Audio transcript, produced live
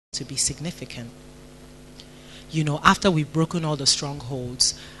to be significant. You know, after we've broken all the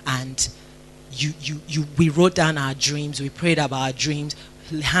strongholds and we wrote down our dreams, we prayed about our dreams,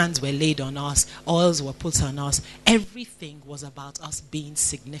 hands were laid on us, oils were put on us, everything was about us being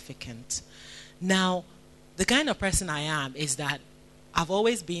significant. Now, the kind of person I am is that I've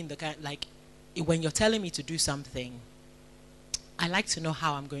always been the kind, like, when you're telling me to do something, I like to know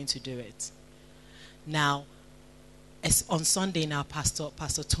how I'm going to do it. Now, on Sunday now, Pastor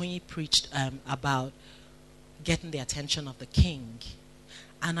Tony preached about getting the attention of the king.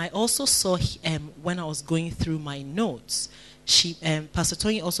 And I also saw when I was going through my notes, Pastor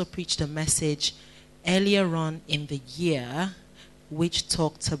Tony also preached a message earlier on in the year, which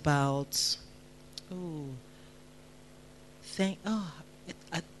talked about,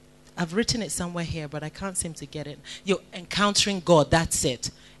 I've written it somewhere here, but I can't seem to get it. You're encountering God, that's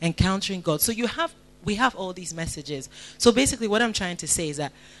it. Encountering God. So we have all these messages. So basically what I'm trying to say is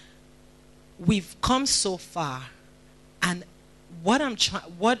that we've come so far, and what I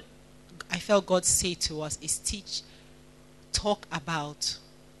felt God say to us is talk about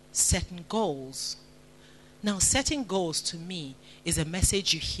setting goals. Now, setting goals to me is a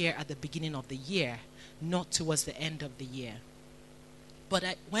message you hear at the beginning of the year, not towards the end of the year. But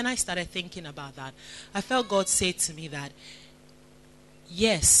when I started thinking about that, I felt God say to me that,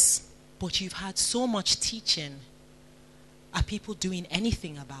 yes, but you've had so much teaching. Are people doing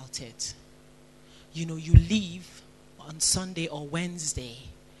anything about it? You know, you leave on Sunday or Wednesday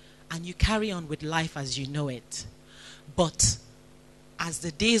and you carry on with life as you know it. But as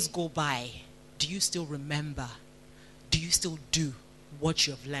the days go by, do you still remember? Do you still do what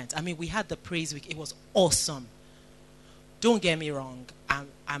you have learned? I mean, we had the praise week. It was awesome. Don't get me wrong.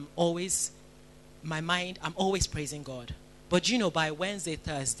 I'm always praising God. But you know, by Wednesday,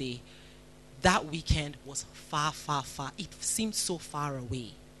 Thursday, that weekend was far, far, far. It seemed so far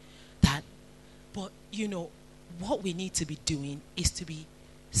away. But you know, what we need to be doing is to be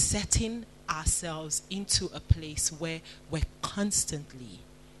setting ourselves into a place where we're constantly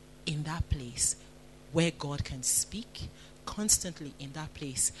in that place where God can speak, constantly in that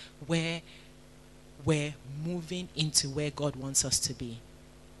place where we're moving into where God wants us to be.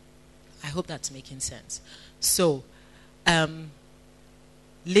 I hope that's making sense. So,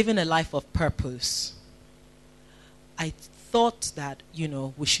 living a life of purpose. I thought that, you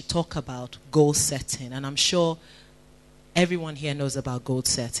know, we should talk about goal setting, and I'm sure everyone here knows about goal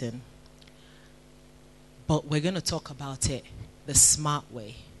setting. But we're going to talk about it the SMART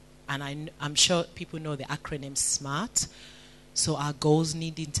way. And I'm sure people know the acronym SMART. So our goals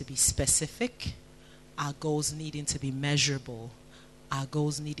needing to be specific, our goals needing to be measurable, our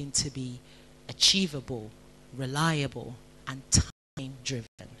goals needing to be achievable, reliable, and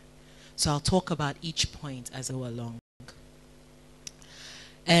time-driven. So I'll talk about each point as I go along.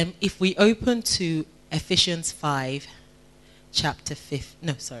 If we open to Ephesians 5, chapter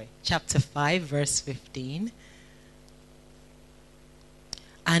 5, verse 15.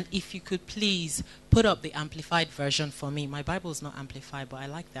 And if you could please put up the amplified version for me. My Bible is not amplified, but I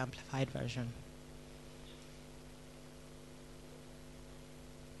like the amplified version.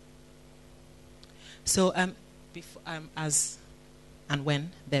 So, as and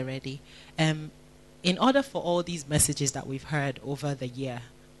when they're ready, in order for all these messages that we've heard over the year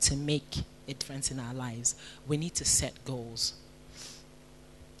to make a difference in our lives, we need to set goals.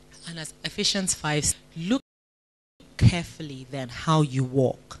 And as Ephesians 5, look carefully then how you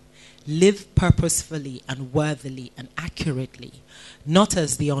walk. Live purposefully and worthily and accurately, not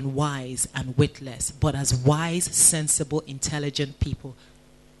as the unwise and witless, but as wise, sensible, intelligent people,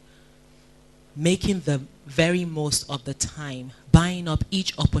 making the very most of the time, buying up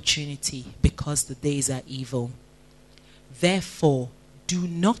each opportunity because the days are evil. Therefore, do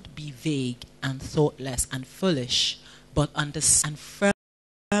not be vague and thoughtless and foolish, but understand and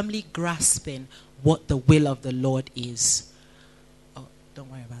firmly grasping what the will of the Lord is. Oh, don't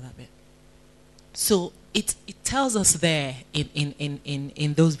worry about that bit. So it tells us there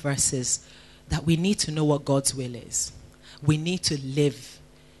in those verses that we need to know what God's will is. We need to live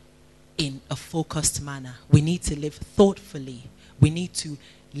in a focused manner. We need to live thoughtfully. We need to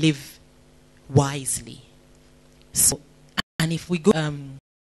live wisely. So, and if we go 1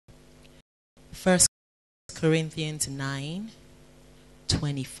 Corinthians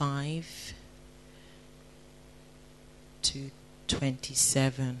 9:25 to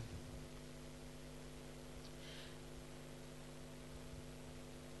 27.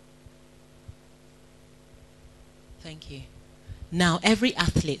 Thank you. Now, every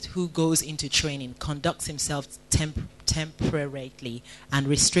athlete who goes into training conducts himself temperately and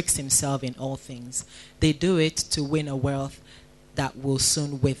restricts himself in all things. They do it to win a that will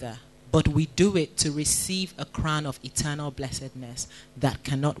soon wither, but we do it to receive a crown of eternal blessedness that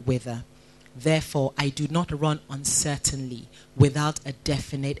cannot wither. Therefore, I do not run uncertainly without a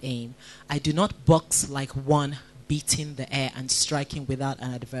definite aim. I do not box like one beating the air and striking without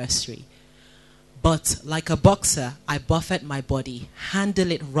an adversary. But like a boxer, I buffet my body,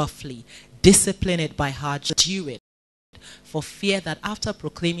 handle it roughly, discipline it by hardship, do it, for fear that after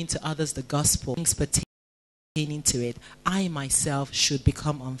proclaiming to others the gospel, things pertaining to it, I myself should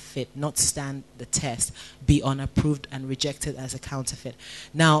become unfit, not stand the test, be unapproved and rejected as a counterfeit.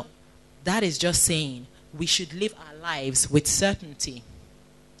 Now, that is just saying we should live our lives with certainty.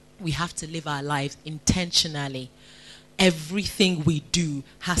 We have to live our lives intentionally. Everything we do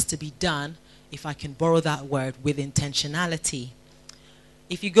has to be done, if I can borrow that word, with intentionality.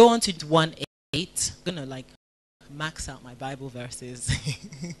 If you go on to 1:8, I'm going to max out my Bible verses.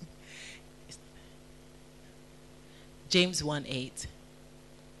 James 1:8.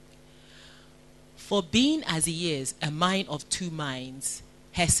 For being as he is, a mind of two minds,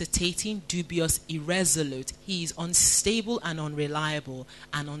 hesitating, dubious, irresolute, he is unstable and unreliable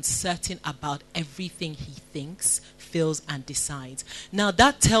and uncertain about everything he thinks, feels, and decides. Now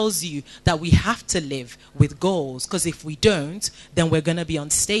that tells you that we have to live with goals, because if we don't, then we're going to be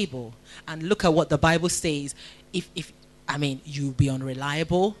unstable. And look at what the Bible says. You'll be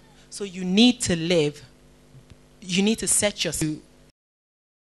unreliable. So you need to live, you need to set yourself to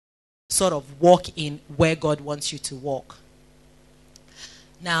sort of walk in where God wants you to walk.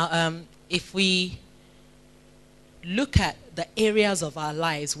 Now, if we look at the areas of our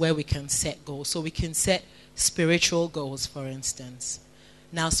lives where we can set goals, so we can set spiritual goals, for instance.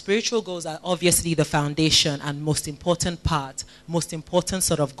 Now, spiritual goals are obviously the foundation and most important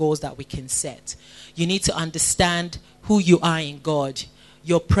sort of goals that we can set. You need to understand who you are in God,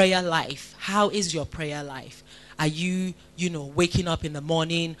 your prayer life. How is your prayer life? Are you, waking up in the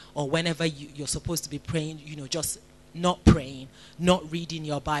morning or whenever you're supposed to be praying, just not praying, not reading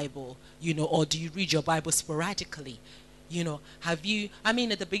your Bible, or do you read your Bible sporadically? At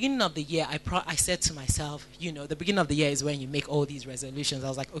the beginning of the year, I said to myself, the beginning of the year is when you make all these resolutions. I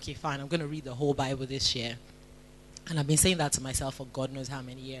was like, okay, fine, I'm going to read the whole Bible this year. And I've been saying that to myself for God knows how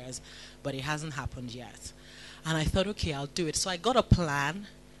many years, but it hasn't happened yet. And I thought, okay, I'll do it. So I got a plan,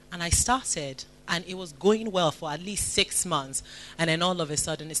 and I started. And it was going well for at least 6 months. And then all of a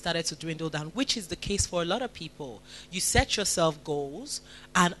sudden, it started to dwindle down, which is the case for a lot of people. You set yourself goals,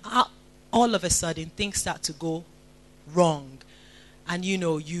 and all of a sudden, things start to go wrong. And,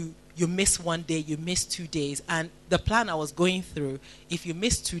 you miss one day, you miss 2 days. And the plan I was going through, if you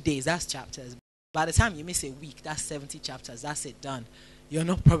miss 2 days, that's chapters. By the time you miss a week, that's 70 chapters. That's it, done. You're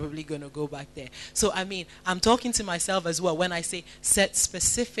not probably going to go back there. So, I'm talking to myself as well when I say set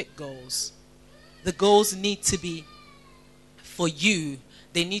specific goals. The goals need to be for you.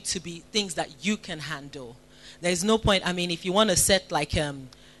 They need to be things that you can handle. There's no point, if you want to set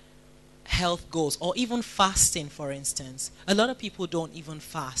health goals or even fasting, for instance. A lot of people don't even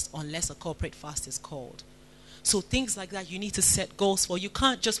fast unless a corporate fast is called. So things like that you need to set goals for. You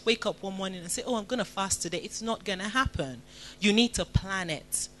can't just wake up one morning and say, oh, I'm going to fast today. It's not going to happen. You need to plan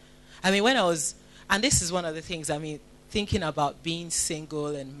it. And this is one of the things, thinking about being single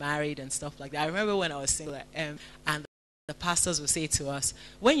and married and stuff like that. I remember when I was single and the pastors would say to us,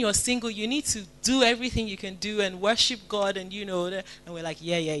 when you're single, you need to do everything you can do and worship God and and we're like,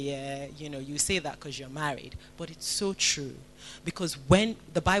 yeah. You say that because you're married. But it's so true. Because when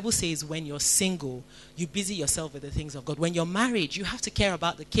the Bible says when you're single, you busy yourself with the things of God. When you're married, you have to care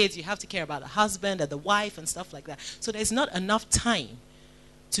about the kids, you have to care about the husband and the wife and stuff like that. So there's not enough time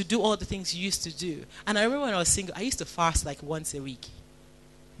to do all the things you used to do. And I remember when I was single, I used to fast once a week.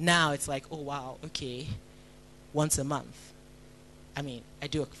 Now it's like, oh wow, okay, once a month. I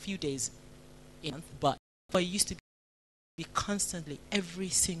do a few days a month, but it used to be constantly, every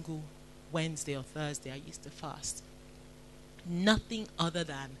single Wednesday or Thursday, I used to fast. Nothing other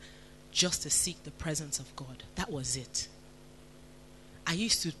than just to seek the presence of God. That was it. I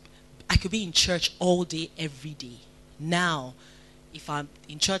could be in church all day, every day. Now, if I'm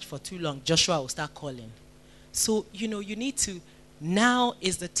in church for too long, Joshua will start calling. So, you need to, now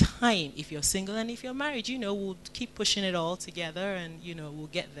is the time, if you're single and if you're married, we'll keep pushing it all together and, we'll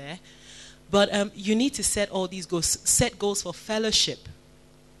get there. But you need to set all these goals, set goals for fellowship.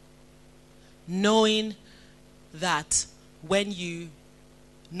 Knowing that when you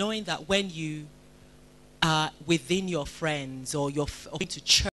are within your friends or you're going to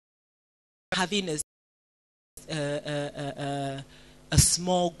church, having a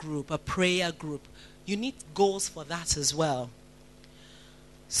small group, a prayer group, you need goals for that as well.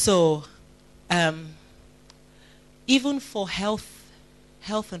 So Even for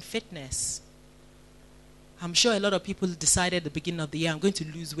health and fitness. I'm sure a lot of people decided at the beginning of the year, I'm going to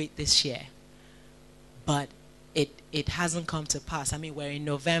lose weight this year. But it hasn't come to pass. I mean, we're in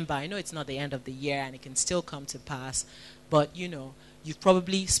November. I know it's not the end of the year and it can still come to pass. But, you know, you've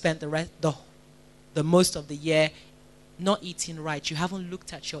probably spent the most of the year not eating right. You haven't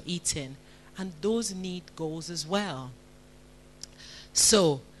looked at your eating. And those need goals as well.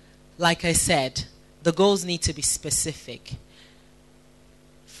 So, like I said, the goals need to be specific.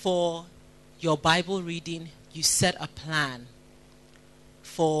 For your Bible reading, you set a plan.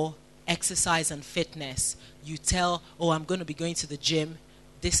 For exercise and fitness, you tell, oh, I'm going to be going to the gym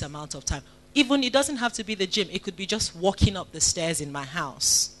this amount of time. Even it doesn't have to be the gym. It could be just walking up the stairs in my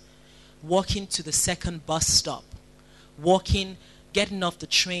house, walking to the second bus stop, getting off the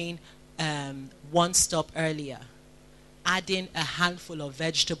train one stop earlier, adding a handful of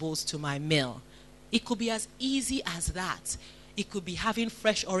vegetables to my meal. It could be as easy as that. It could be having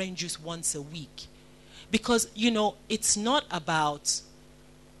fresh orange juice once a week. Because, you know, it's not about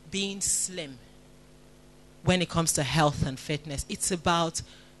being slim when it comes to health and fitness. It's about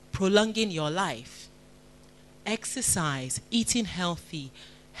prolonging your life. Exercise, eating healthy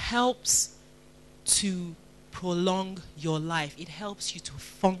helps to prolong your life. It helps you to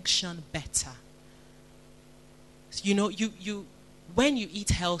function better. You know, when you eat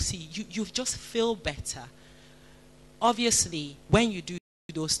healthy, you just feel better. Obviously, when you do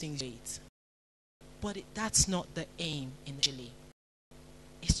those things, but that's not the aim initially.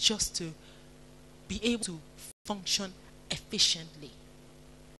 It's just to be able to function efficiently.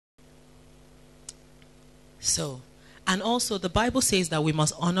 So, and also the Bible says that we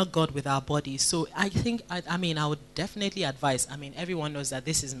must honor God with our bodies. So I think, I would definitely advise, everyone knows that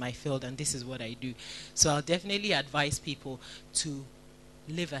this is my field and this is what I do. So I'll definitely advise people to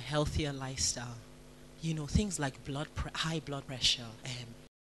live a healthier lifestyle. You know, things like high blood pressure,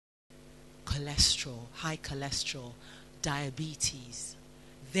 cholesterol, high cholesterol, diabetes.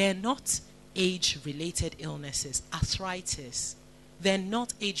 They're not age-related illnesses. Arthritis, they're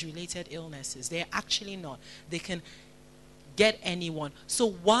not age-related illnesses. They're actually not. They can get anyone.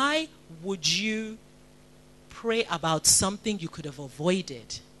 So why would you pray about something you could have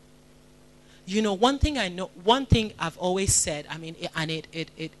avoided? You know, one thing I've always said,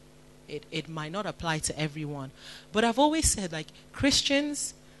 it might not apply to everyone, but I've always said, like,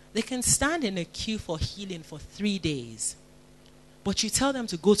 Christians, they can stand in a queue for healing for 3 days. But you tell them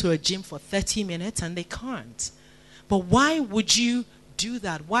to go to a gym for 30 minutes and they can't. But why would you do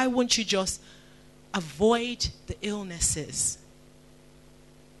that? Why won't you just avoid the illnesses?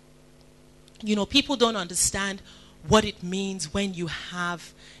 You know, people don't understand what it means when you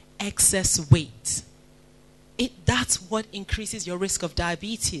have excess weight. That's what increases your risk of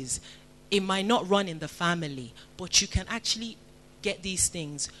diabetes. It might not run in the family, but you can actually get these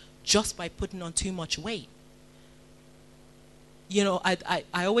things just by putting on too much weight. You know, I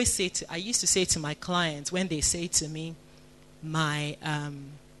used to say to my clients when they say to me, I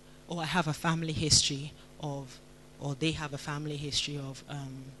have a family history of, or they have a family history of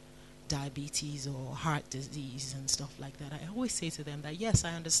diabetes or heart disease and stuff like that. I always say to them that, yes,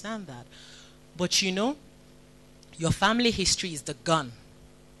 I understand that. But you know, your family history is the gun.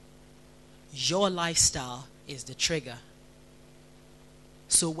 Your lifestyle is the trigger.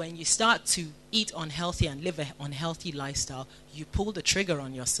 So when you start to eat unhealthy and live an unhealthy lifestyle, you pull the trigger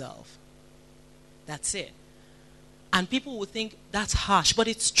on yourself. That's it. And people will think that's harsh, but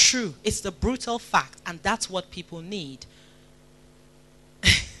it's true. It's the brutal fact, and that's what people need.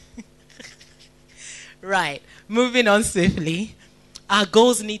 Right. Moving on swiftly. Our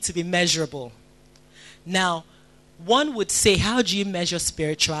goals need to be measurable. Now, one would say, how do you measure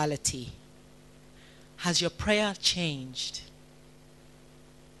spirituality? Has your prayer changed?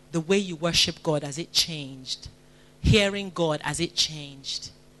 The way you worship God, has it changed? Hearing God, has it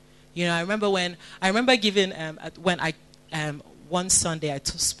changed? You know, I remember giving, one Sunday I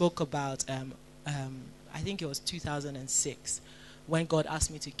spoke about, I think it was 2006, when God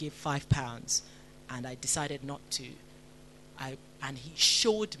asked me to give £5, and I decided not to. And he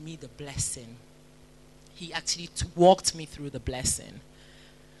showed me the blessing. He actually walked me through the blessing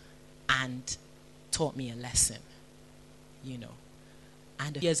and taught me a lesson, you know.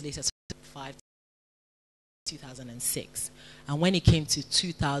 And years later, 2006. And when it came to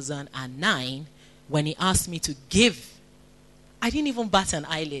 2009, when he asked me to give, I didn't even bat an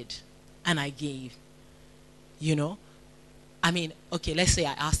eyelid, and I gave. You know? Okay, let's say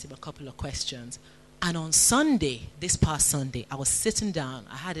I asked him a couple of questions. And on Sunday, this past Sunday, I was sitting down.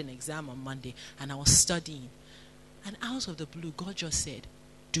 I had an exam on Monday, and I was studying. And out of the blue, God just said,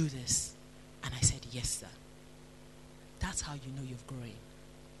 do this. And I said, yes, sir. That's how you know you're growing.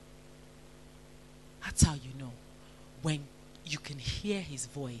 That's how you know. When you can hear his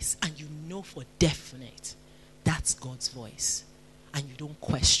voice and you know for definite that's God's voice and you don't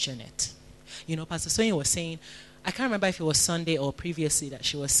question it. You know, Pastor Sonia was saying, I can't remember if it was Sunday or previously that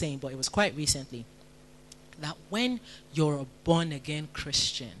she was saying, but it was quite recently, that when you're a born-again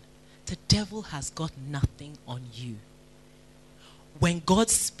Christian, the devil has got nothing on you. When God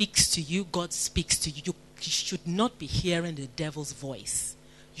speaks to you, God speaks to you. You should not be hearing the devil's voice.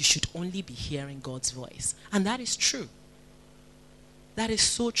 You should only be hearing God's voice. And that is true. That is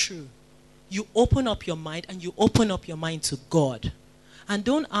so true. You open up your mind and you open up your mind to God. And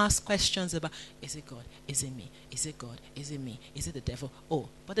don't ask questions about, is it God? Is it me? Is it God? Is it me? Is it the devil? Oh,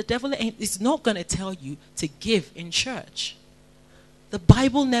 but the devil is not going to tell you to give in church. The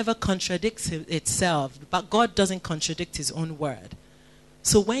Bible never contradicts itself, but God doesn't contradict his own word.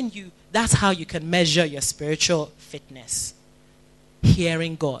 So that's how you can measure your spiritual fitness.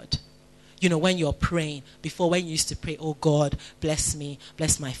 Hearing God. You know, when you're praying, before when you used to pray, oh God, bless me,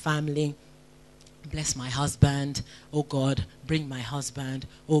 bless my family, bless my husband, oh God, bring my husband,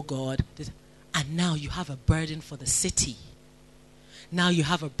 oh God. And now you have a burden for the city. Now you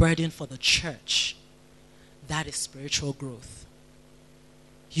have a burden for the church. That is spiritual growth.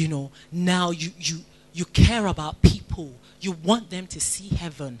 You know, now you care about people. You want them to see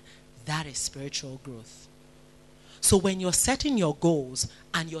heaven. That is spiritual growth. So when you're setting your goals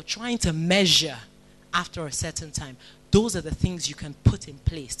and you're trying to measure after a certain time, those are the things you can put in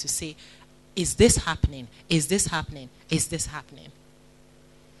place to say, is this happening? Is this happening? Is this happening?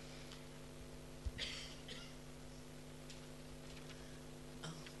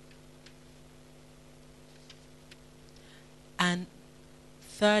 And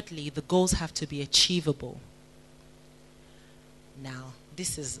thirdly, the goals have to be achievable. Now,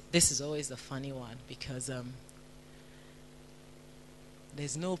 this is always the funny one because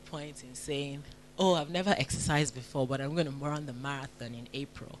there's no point in saying, oh, I've never exercised before, but I'm going to run the marathon in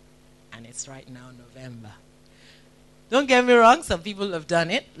April. And it's right now November. Don't get me wrong, some people have done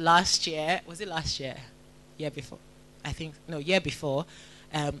it. Last year, was it last year? Year before? Year before.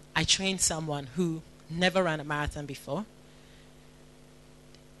 I trained someone who never ran a marathon before,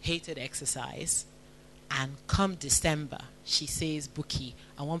 hated exercise, and come December, she says, Bukky,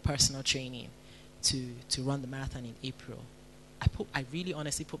 I want personal training to run the marathon in April. I really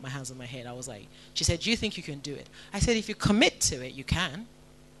honestly put my hands on my head. I was like, she said, do you think you can do it? I said, if you commit to it, you can.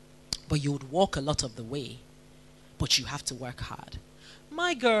 But you would walk a lot of the way. But you have to work hard.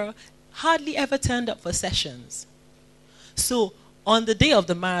 My girl hardly ever turned up for sessions. So on the day of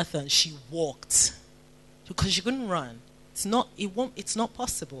the marathon, she walked. Because she couldn't run. It's not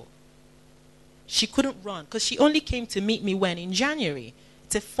possible. She couldn't run. Because she only came to meet me when? In January.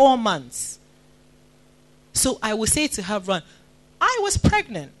 It's 4 months. So I would say to her, run. I was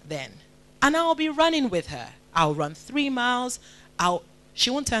pregnant then. And I'll be running with her. I'll run 3 miles. She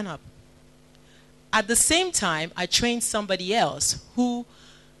won't turn up. At the same time, I trained somebody else who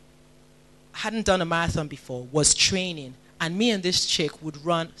hadn't done a marathon before, was training. And me and this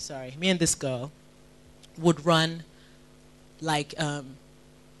girl would run like,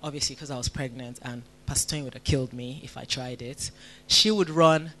 obviously because I was pregnant and Pastor Tony would have killed me if I tried it. She would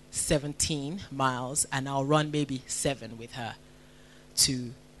run 17 miles and I'll run maybe 7 with her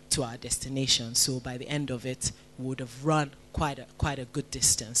to our destination. So by the end of it, we would have run quite a good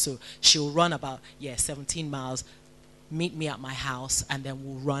distance. So she'll run about 17 miles, meet me at my house, and then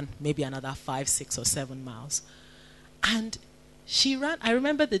we'll run maybe another 5, 6, or 7 miles. And she ran. I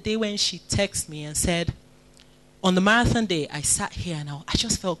remember the day when she texted me and said, on the marathon day, I sat here and I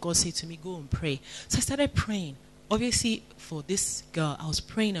just felt God say to me, go and pray. So I started praying. Obviously, for this girl, I was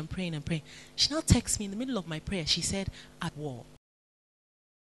praying and praying and praying. She now texts me in the middle of my prayer. She said, at war.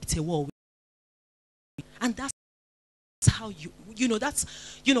 It's a war. And that's how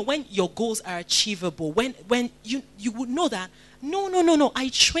when your goals are achievable, when you would know that, no, I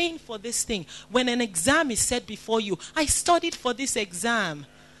trained for this thing. When an exam is set before you, I studied for this exam.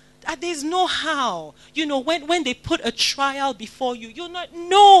 There's no how. When they put a trial before you, you're not,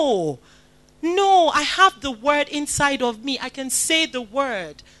 no, I have the word inside of me. I can say the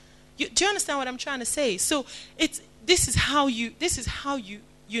word. Do you understand what I'm trying to say? So this is how you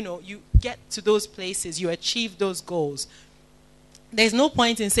get to those places, you achieve those goals. There's no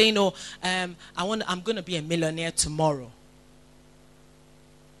point in saying, I'm going to be a millionaire tomorrow.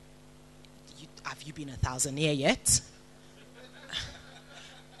 Have you been a thousandaire yet?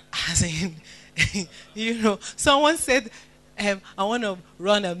 As in, someone said, I want to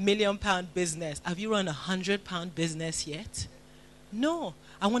run £1 million business. Have you run £100 business yet? No.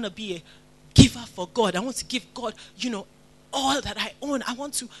 I want to be a giver for God. I want to give God, all that I own. I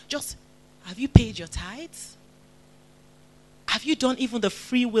want to just, have you paid your tithes? Have you done even the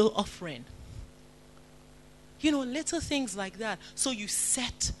free will offering? Little things like that. So you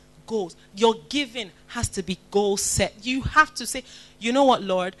set goals. Your giving has to be goal set. You have to say, you know what,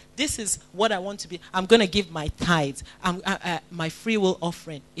 Lord, this is what I want to be. I'm going to give my tithes. My free will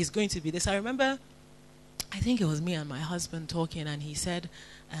offering is going to be this. I remember, I think it was me and my husband talking, and he said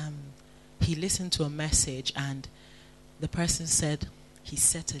he listened to a message, and the person said he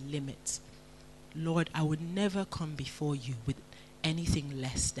set a limit. Lord, I would never come before you with anything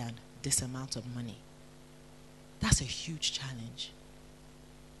less than this amount of money. That's a huge challenge.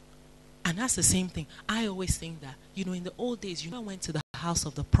 And that's the same thing. I always think that, in the old days, you never went to the house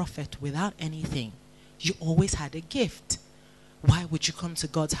of the prophet without anything. You always had a gift. Why would you come to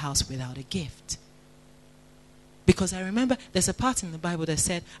God's house without a gift? Because I remember there's a part in the Bible that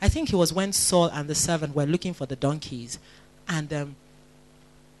said, I think it was when Saul and the servant were looking for the donkeys. And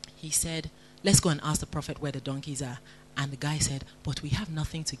he said, let's go and ask the prophet where the donkeys are. And the guy said, but we have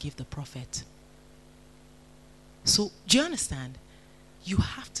nothing to give the prophet. So, do you understand? You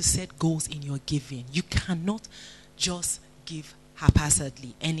have to set goals in your giving. You cannot just give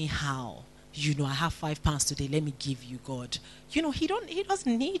haphazardly, anyhow. I have £5 today, let me give you, God. He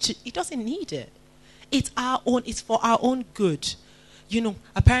doesn't need it. It's our own, it's for our own good.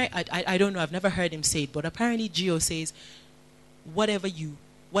 Apparently, I don't know, I've never heard him say it, but apparently Gio says,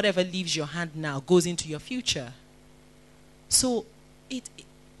 whatever leaves your hand now goes into your future. So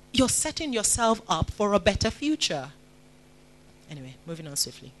you're setting yourself up for a better future. Anyway, moving on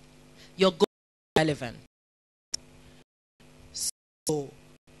swiftly. Your goals are relevant. So,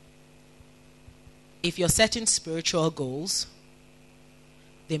 if you're setting spiritual goals,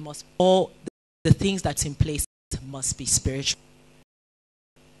 the things that's in place must be spiritual.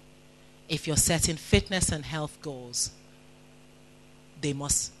 If you're setting fitness and health goals, they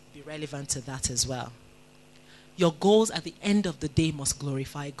must be relevant to that as well. Your goals at the end of the day must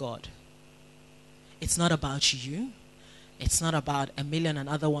glorify God. It's not about you. It's not about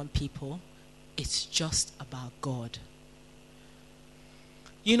 1,000,001 people. It's just about God.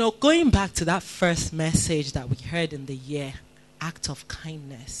 Going back to that first message that we heard in the year, act of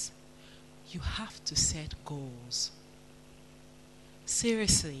kindness, you have to set goals.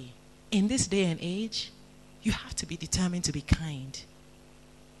 Seriously, in this day and age, you have to be determined to be kind.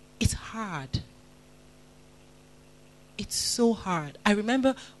 It's hard. It's so hard. I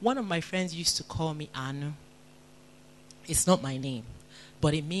remember one of my friends used to call me Anu. It's not my name,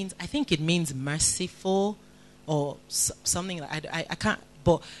 but I think it means merciful or something like I can't,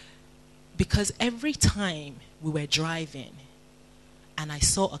 but because every time we were driving and I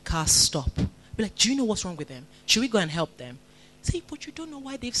saw a car stop, be like, do you know what's wrong with them? Should we go and help them? Say, but you don't know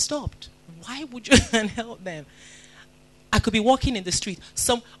why they've stopped. Why would you go and help them? I could be walking in the street.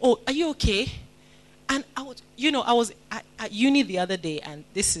 Are you okay? And I was at uni the other day, and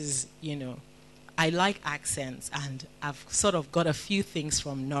this is, I like accents, and I've sort of got a few things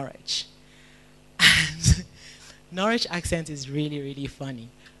from Norwich. And Norwich accent is really, really funny.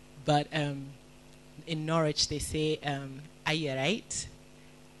 But in Norwich, they say, are you right?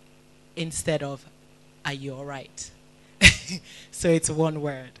 Instead of, are you all right? So it's one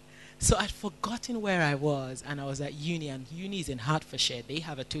word. So I'd forgotten where I was, and I was at uni, and uni is in Hertfordshire. They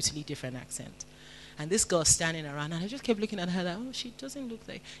have a totally different accent. And this girl standing around, and I just kept looking at her like, oh, she doesn't look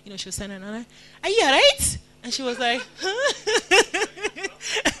like, she was standing around like, are you all right? And she was like, huh?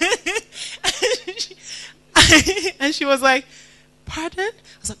 And she was like, pardon?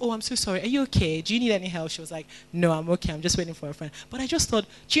 I was like, oh, I'm so sorry. Are you okay? Do you need any help? She was like, no, I'm okay. I'm just waiting for a friend. But I just thought,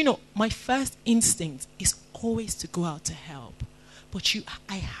 my first instinct is always to go out to help. But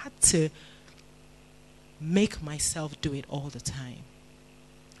I had to make myself do it all the time.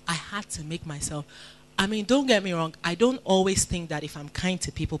 I had to make myself. Don't get me wrong. I don't always think that if I'm kind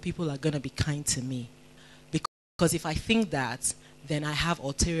to people, people are going to be kind to me. Because if I think that, then I have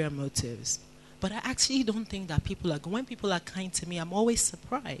ulterior motives. But I actually don't think that when people are kind to me, I'm always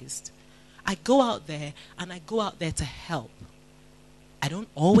surprised. I go out there, and I go out there to help. I don't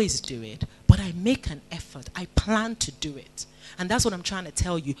always do it, but I make an effort. I plan to do it. And that's what I'm trying to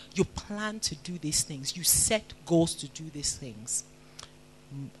tell you. You plan to do these things. You set goals to do these things.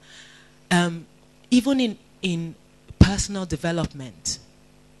 Even in personal development,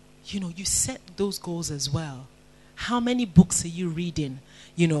 you set those goals as well. How many books are you reading?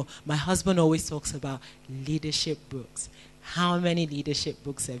 My husband always talks about leadership books. How many leadership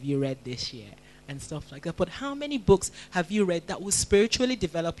books have you read this year? And stuff like that. But how many books have you read that will spiritually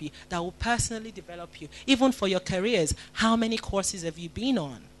develop you, that will personally develop you? Even for your careers, how many courses have you been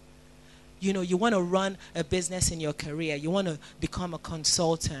on? You know, you want to run a business in your career. You want to become a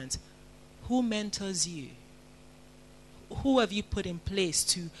consultant. Who mentors you? Who have you put in place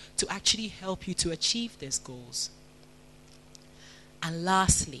to actually help you to achieve these goals? And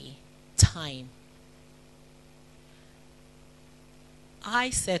lastly, time. I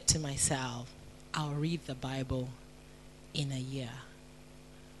said to myself, I'll read the Bible in a year.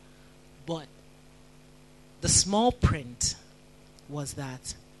 But the small print was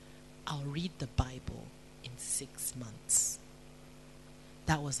that I'll read the Bible in 6 months.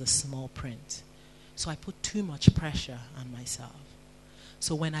 That was the small print. So I put too much pressure on myself.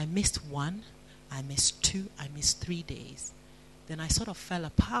 So when I missed 1, I missed 2, I missed 3 days. Then I sort of fell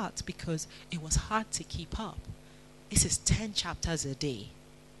apart because it was hard to keep up. This is 10 chapters a day.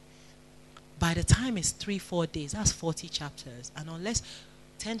 By the time it's 3-4 days, that's 40 chapters. And unless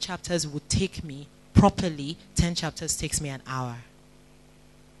 10 chapters would take me properly, 10 chapters takes me an hour.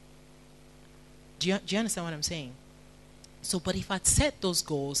 Do you understand what I'm saying? So, but if I'd set those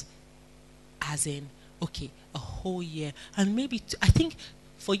goals as in, okay, a whole year, and maybe, I think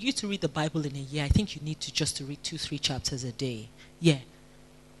for you to read the Bible in a year, I think you need to just to read 2-3 chapters a day. Yeah.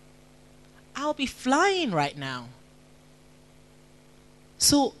 I'll be flying right now.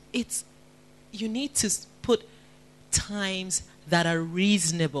 So you need to put times that are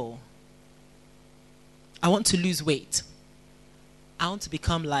reasonable. I want to lose weight. I want to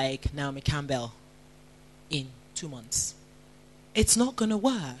become like Naomi Campbell in 2 months. It's not going to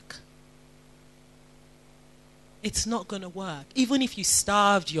work. It's not going to work. Even if you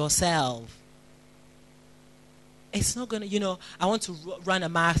starved yourself, it's not going to, I want to run a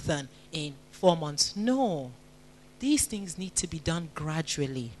marathon in 4 months. No. These things need to be done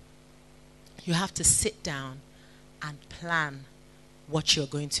gradually. You have to sit down and plan what you're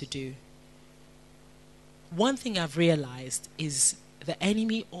going to do. One thing I've realized is the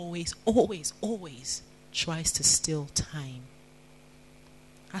enemy always tries to steal time.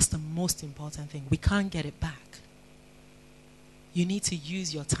 That's the most important thing. We can't get it back. You need to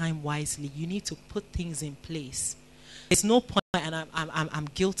use your time wisely. You need to put things in place. There's no point, and I'm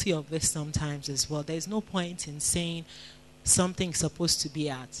guilty of this sometimes as well. There's no point in saying something's supposed to be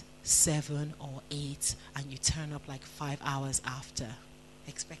at 7 or 8 and you turn up like 5 hours after,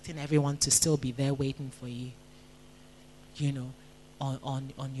 expecting everyone to still be there waiting for you.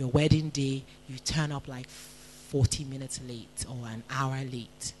 On your wedding day, you turn up like 40 minutes late or an hour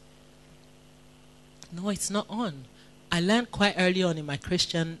late. No, it's not on. I learned quite early on in my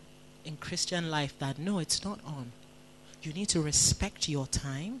Christian life that no, it's not on. You need to respect your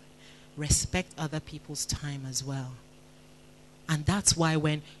time, respect other people's time as well. And that's why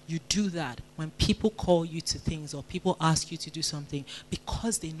when you do that, when people call you to things or people ask you to do something,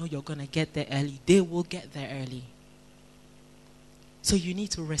 because they know you're going to get there early, they will get there early. So you need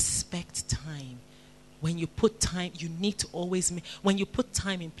to respect time. When you put time, you need to always when you put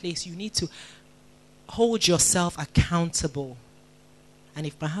time in place, you need to hold yourself accountable. And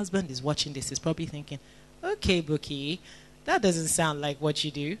if my husband is watching this, he's probably thinking, okay, Bukky, that doesn't sound like what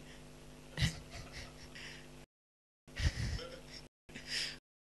you do.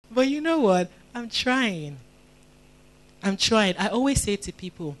 But you know what? I'm trying. I always say to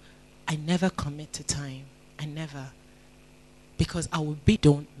people, I never commit to time. I never. Because I will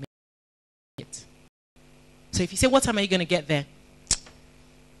don't make it. So if you say, what time are you going to get there?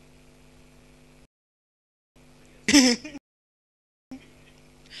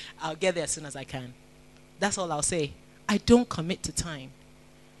 I'll get there as soon as I can. That's all I'll say. I don't commit to time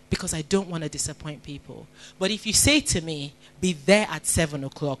because I don't want to disappoint people. But if you say to me, be there at 7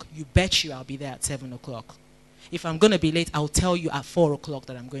 o'clock, you bet you I'll be there at 7 o'clock. If I'm going to be late, I'll tell you at 4 o'clock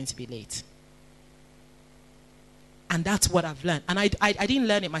that I'm going to be late. And that's what I've learned. And I didn't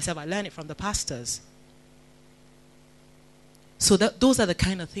learn it myself. I learned it from the pastors. So those are the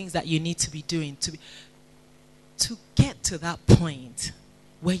kind of things that you need to be doing to get to that point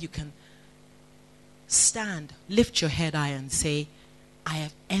where you can stand, lift your head high and say, I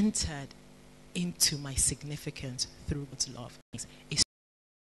have entered into my significance through God's love. It's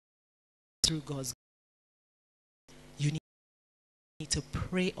through God's. You need to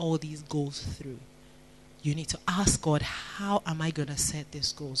pray all these goals through. You need to ask God, how am I going to set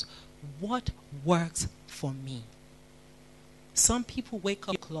these goals? What works for me? Some people wake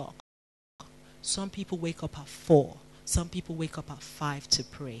up at clock. Some people wake up at 4. Some people wake up at 5 to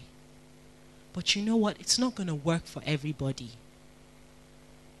pray. But you know what? It's not going to work for everybody.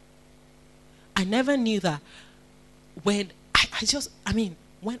 I never knew that when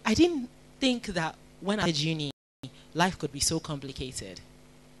when I didn't think that when I was uni, life could be so complicated.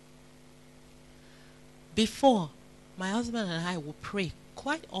 Before, my husband and I would pray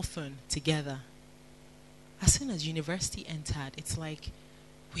quite often together. As soon as university entered, it's like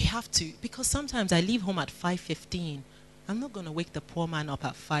we have to, because sometimes I leave home at 5:15. I'm not going to wake the poor man up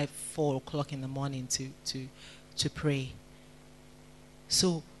at 4 o'clock in the morning to pray.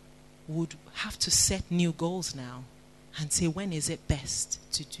 So would have to set new goals now and say, when is it best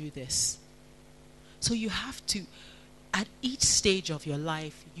to do this? So you have to, at each stage of your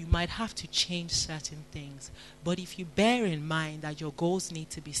life, you might have to change certain things. But if you bear in mind that your goals need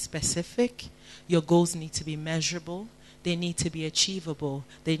to be specific, your goals need to be measurable, they need to be achievable,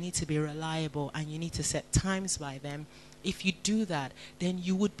 they need to be reliable, and you need to set times by them. If you do that, then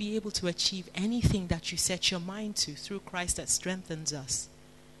you would be able to achieve anything that you set your mind to through Christ that strengthens us.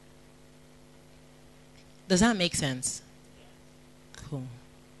 Does that make sense? Cool.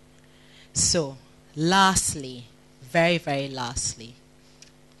 So, lastly, very, very lastly,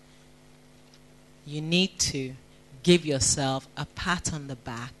 you need to give yourself a pat on the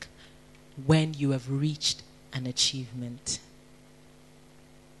back when you have reached an achievement.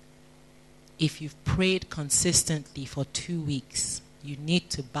 If you've prayed consistently for 2 weeks, you need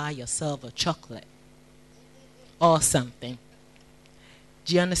to buy yourself a chocolate or something.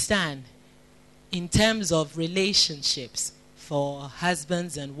 Do you understand? In terms of relationships for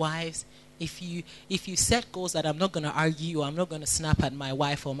husbands and wives, if you set goals that I'm not going to argue or I'm not going to snap at my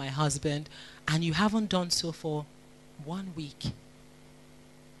wife or my husband, and you haven't done so for 1 week,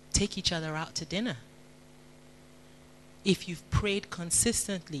 take each other out to dinner. If you've prayed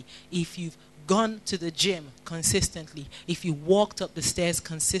consistently, if you've gone to the gym consistently, if you walked up the stairs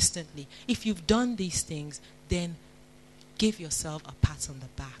consistently, if you've done these things, then give yourself a pat on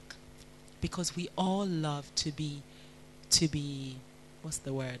the back. Because we all love to be, what's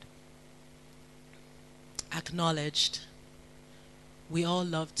the word? Acknowledged. We all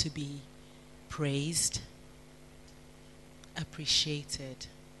love to be praised, appreciated.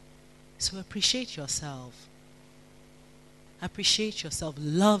 So appreciate yourself. Appreciate yourself.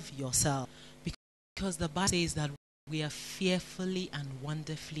 Love yourself. Because the Bible says that we are fearfully and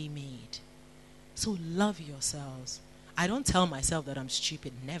wonderfully made. So love yourselves. I don't tell myself that I'm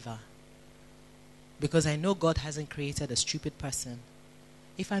stupid. Never. Because I know God hasn't created a stupid person.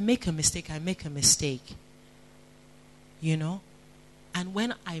 If I make a mistake, I make a mistake. You know? And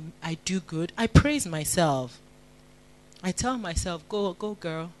when I do good, I praise myself. I tell myself, go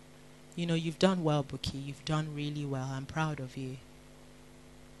girl. You know, you've done well, Bukky. You've done really well. I'm proud of you.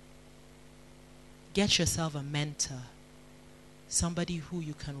 Get yourself a mentor. Somebody who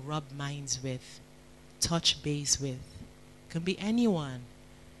you can rub minds with, touch base with. Can be anyone.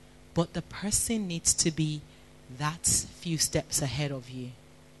 But the person needs to be that few steps ahead of you.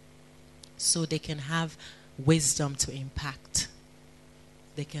 So they can have wisdom to impact.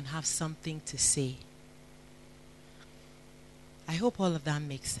 They can have something to say. I hope all of that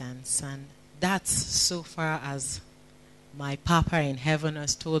makes sense. And that's so far as my Papa in heaven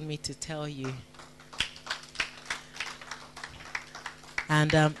has told me to tell you.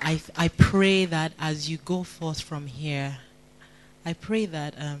 And I pray that as you go forth from here, I pray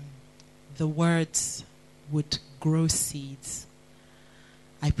that the words would grow seeds.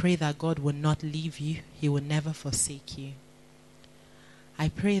 I pray that God will not leave you. He will never forsake you. I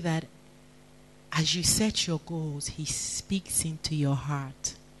pray that as you set your goals, He speaks into your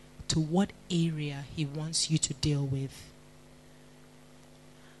heart to what area He wants you to deal with.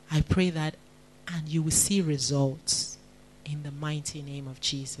 I pray that, and you will see results in the mighty name of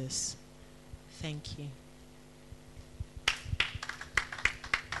Jesus. Thank you.